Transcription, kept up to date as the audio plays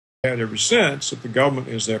had ever since, that the government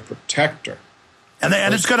is their protector.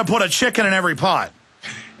 And it's going to put a chicken in every pot.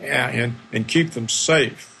 Yeah, and keep them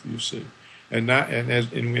safe, you see. And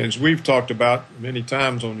as we've talked about many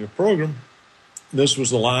times on your program, this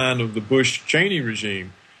was the line of the Bush-Cheney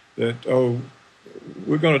regime that,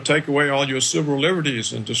 we're going to take away all your civil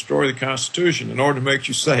liberties and destroy the Constitution in order to make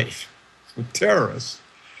you safe from terrorists.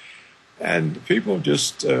 And people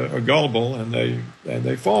just are gullible, and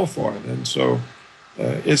they fall for it. And so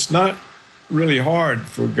it's not really hard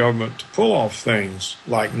for government to pull off things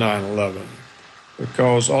like 9/11,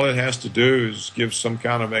 because all it has to do is give some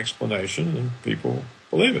kind of explanation, and people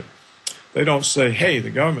believe it. They don't say, hey,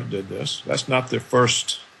 the government did this. That's not their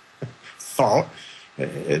first thought.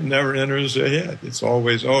 It never enters their head. It's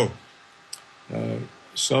always,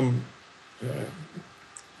 some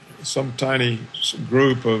tiny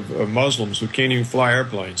group of Muslims who can't even fly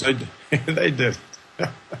airplanes. They did it.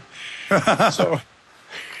 So,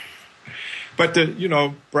 but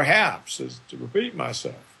perhaps, to repeat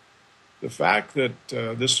myself, the fact that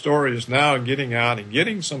this story is now getting out and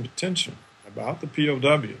getting some attention about the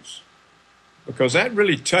POWs, because that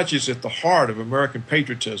really touches at the heart of American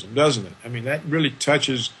patriotism, doesn't it? I mean, that really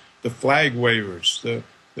touches the flag wavers, the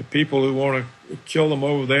people who want to kill them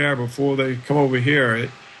over there before they come over here.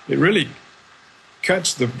 It really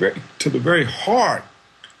cuts to the very heart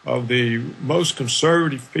of the most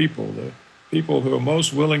conservative people, the people who are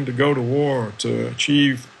most willing to go to war to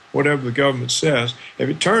achieve whatever the government says. If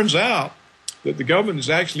it turns out that the government has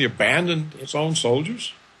actually abandoned its own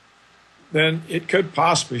soldiers, then it could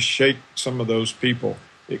possibly shake some of those people.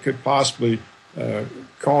 It could possibly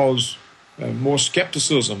cause more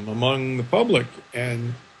skepticism among the public,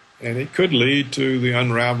 and it could lead to the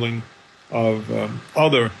unraveling of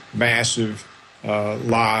other massive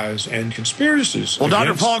lies and conspiracies. Well,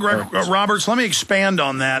 Dr. Paul Roberts, let me expand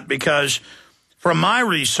on that, because from my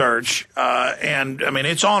research, and I mean,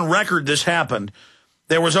 it's on record this happened,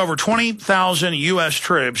 there was over 20,000 U.S.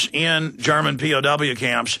 troops in German POW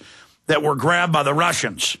camps that were grabbed by the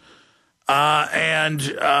Russians. And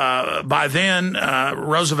by then,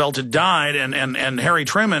 Roosevelt had died, and Harry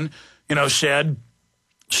Truman, said,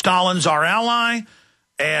 Stalin's our ally,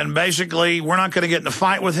 and basically we're not going to get in a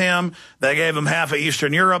fight with him. They gave him half of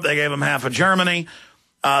Eastern Europe. They gave him half of Germany.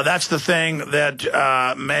 That's the thing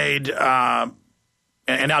that made,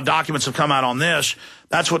 and now documents have come out on this,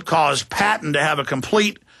 that's what caused Patton to have a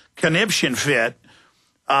complete conniption fit.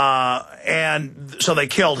 And so they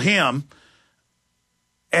killed him.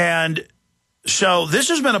 And so this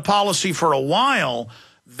has been a policy for a while,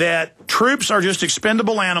 that troops are just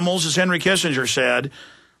expendable animals, as Henry Kissinger said.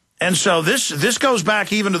 And so this goes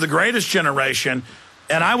back even to the greatest generation.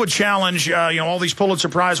 And I would challenge, all these Pulitzer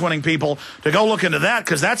Prize winning people to go look into that,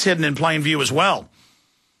 because that's hidden in plain view as well.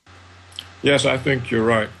 Yes, I think you're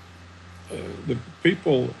right. The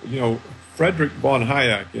people, Frederick von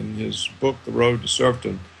Hayek, in his book, The Road to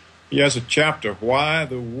Serfdom, he has a chapter, Why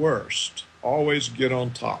the Worst Always Get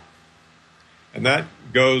on Top. And that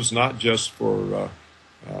goes not just for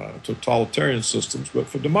totalitarian systems, but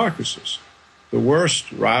for democracies. The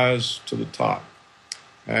worst rise to the top.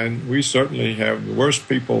 And we certainly have the worst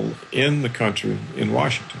people in the country in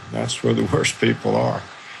Washington. That's where the worst people are.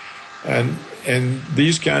 And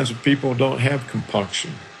these kinds of people don't have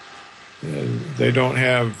compunction. They don't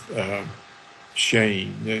have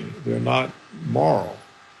shame. They're not moral.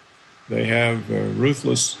 They have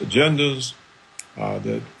ruthless agendas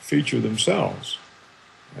that feature themselves.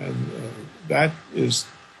 And that is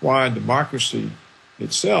why democracy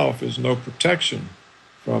itself is no protection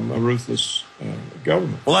from a ruthless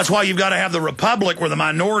government. Well, that's why you've got to have the republic, where the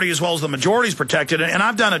minority as well as the majority is protected. And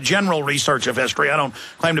I've done a general research of history. I don't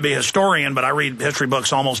claim to be a historian, but I read history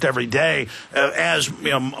books almost every day as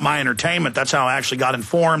my entertainment. That's how I actually got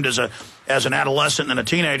informed as an adolescent and a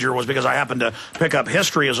teenager, was because I happened to pick up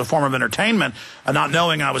history as a form of entertainment, not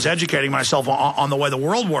knowing I was educating myself on the way the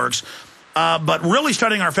world works. But really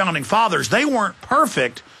studying our founding fathers, they weren't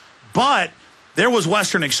perfect, but there was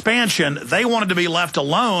Western expansion. They wanted to be left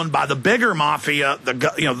alone by the bigger mafia,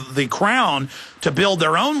 the crown, to build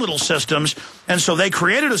their own little systems. And so they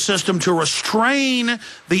created a system to restrain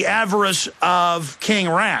the avarice of king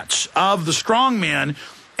rats, of the strong men.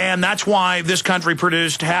 And that's why this country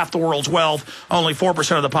produced half the world's wealth, only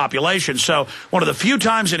 4% of the population. So one of the few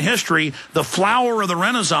times in history, the flower of the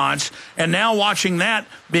Renaissance, and now watching that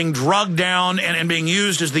being drugged down and being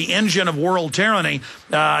used as the engine of world tyranny,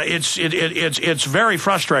 it's very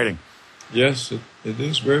frustrating. Yes, it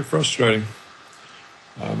is very frustrating.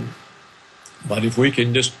 But if we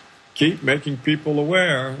can just keep making people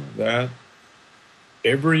aware that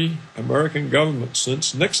every American government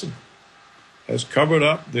since Nixon has covered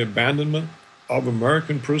up the abandonment of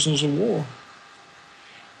American prisoners of war.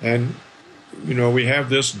 And, you know, we have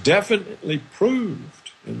this definitely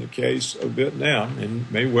proved in the case of Vietnam,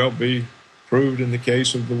 and may well be proved in the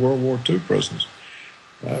case of the World War II prisoners.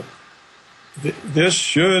 This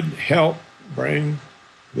should help bring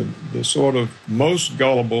the sort of most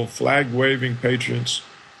gullible, flag-waving patriots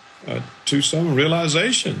to some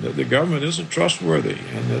realization that the government isn't trustworthy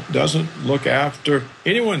and it doesn't look after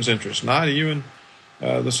anyone's interests, not even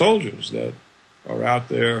the soldiers that are out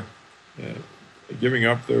there giving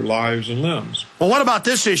up their lives and limbs. Well, what about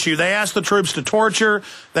this issue? They asked the troops to torture.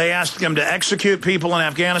 They asked them to execute people in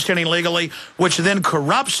Afghanistan illegally, which then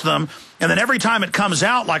corrupts them. And then every time it comes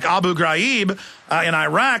out, like Abu Ghraib in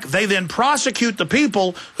Iraq, they then prosecute the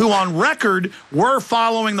people who on record were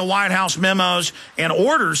following the White House memos and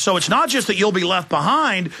orders. So it's not just that you'll be left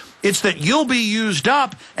behind, it's that you'll be used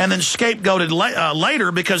up and then scapegoated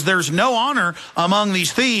later because there's no honor among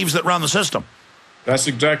these thieves that run the system. That's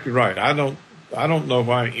exactly right. I don't know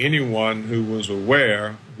why anyone who was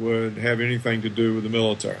aware would have anything to do with the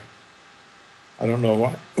military. I don't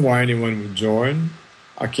know why anyone would join.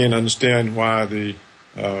 I can't understand why the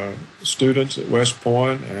students at West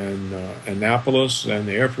Point and Annapolis and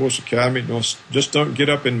the Air Force Academy just don't get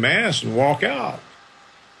up en masse and walk out,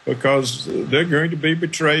 because they're going to be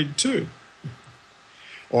betrayed too.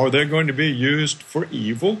 Or they're going to be used for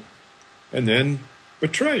evil and then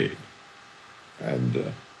betrayed.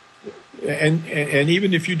 And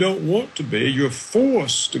even if you don't want to be, you're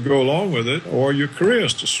forced to go along with it, or your career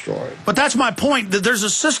is destroyed. But that's my point, that there's a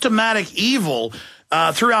systematic evil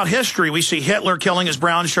throughout history. We see Hitler killing his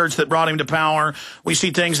brown shirts that brought him to power. We see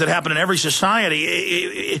things that happen in every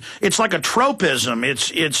society. It's like a tropism.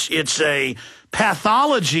 It's a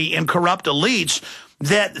pathology in corrupt elites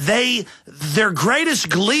that their greatest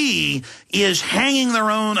glee is hanging their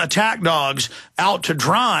own attack dogs out to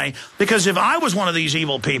dry. Because if I was one of these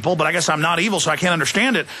evil people, but I guess I'm not evil, so I can't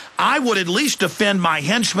understand it, I would at least defend my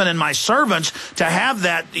henchmen and my servants to have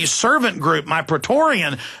that servant group, my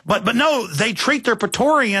Praetorian. But no, they treat their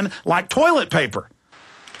Praetorian like toilet paper.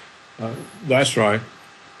 That's right,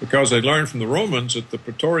 because they learned from the Romans that the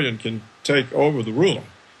Praetorian can take over the ruler.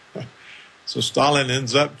 So Stalin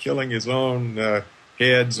ends up killing his own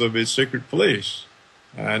heads of his secret police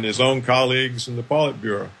and his own colleagues in the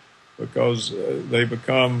Politburo, because they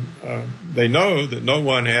know that no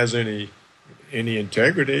one has any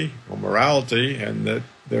integrity or morality, and that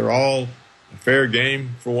they're all fair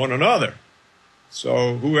game for one another.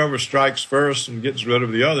 So whoever strikes first and gets rid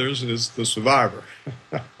of the others is the survivor.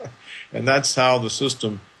 And that's how the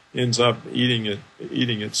system ends up eating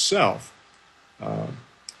itself.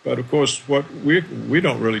 But of course, what we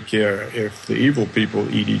don't really care if the evil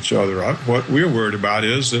people eat each other up. What we're worried about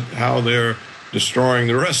is that how they're destroying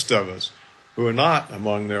the rest of us who are not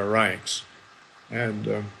among their ranks.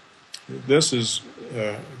 And this is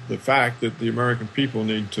the fact that the American people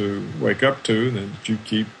need to wake up to, and that you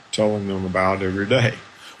keep telling them about every day.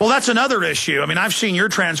 Well, that's another issue. I mean, I've seen your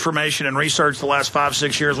transformation in research the last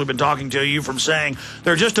 5-6 years we've been talking to you, from saying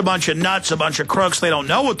they're just a bunch of nuts, a bunch of crooks, they don't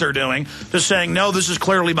know what they're doing, to saying, no, this is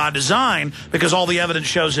clearly by design because all the evidence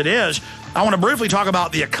shows it is. I want to briefly talk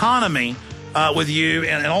about the economy with you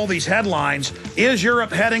and all these headlines. Is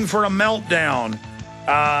Europe heading for a meltdown?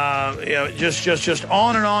 Just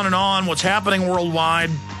on and on and on, what's happening worldwide,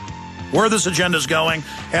 where this agenda is going,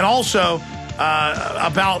 and also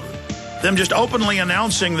about them just openly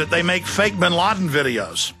announcing that they make fake Bin Laden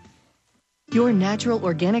videos. Your natural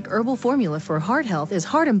organic herbal formula for heart health is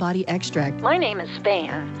Heart and Body Extract. My name is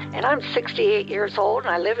Van, and I'm 68 years old,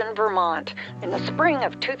 and I live in Vermont. In the spring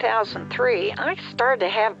of 2003, I started to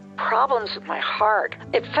have problems with my heart.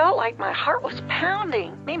 It felt like my heart was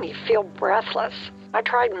pounding, made me feel breathless. I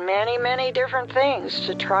tried many different things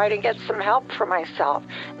to try to get some help for myself.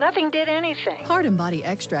 Nothing did anything. Heart and Body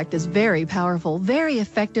Extract is very powerful, very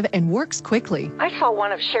effective, and works quickly. I saw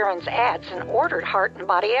one of Sharon's ads and ordered Heart and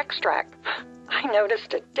Body Extract. I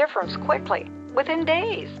noticed a difference quickly, within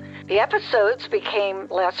days. The episodes became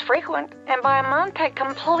less frequent, and by a month had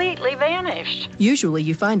completely vanished. Usually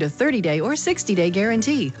you find a 30-day or 60-day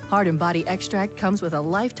guarantee. Heart and Body Extract comes with a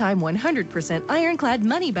lifetime 100% ironclad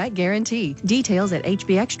money-back guarantee. Details at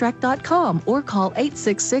hbextract.com or call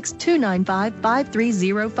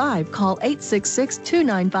 866-295-5305. Call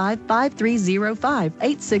 866-295-5305.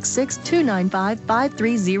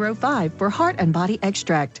 866-295-5305 for Heart and Body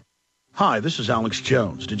Extract. Hi, this is Alex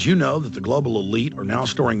Jones. Did you know that the global elite are now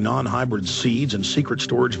storing non-hybrid seeds in secret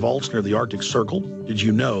storage vaults near the Arctic Circle? Did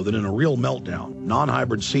you know that in a real meltdown,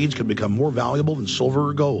 non-hybrid seeds can become more valuable than silver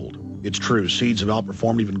or gold? It's true, seeds have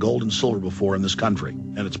outperformed even gold and silver before in this country,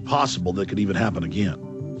 and it's possible that could even happen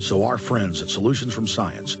again. So our friends at Solutions from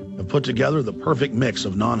Science have put together the perfect mix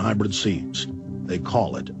of non-hybrid seeds. They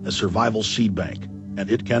call it a survival seed bank, and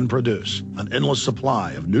it can produce an endless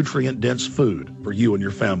supply of nutrient-dense food for you and your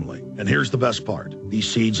family. And here's the best part. These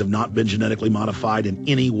seeds have not been genetically modified in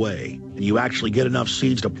any way, and you actually get enough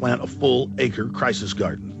seeds to plant a full acre crisis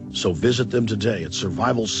garden. So visit them today at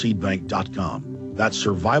survivalseedbank.com. That's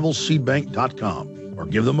survivalseedbank.com, or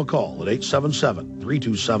give them a call at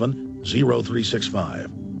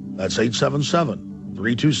 877-327-0365. That's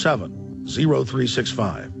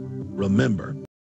 877-327-0365. Remember,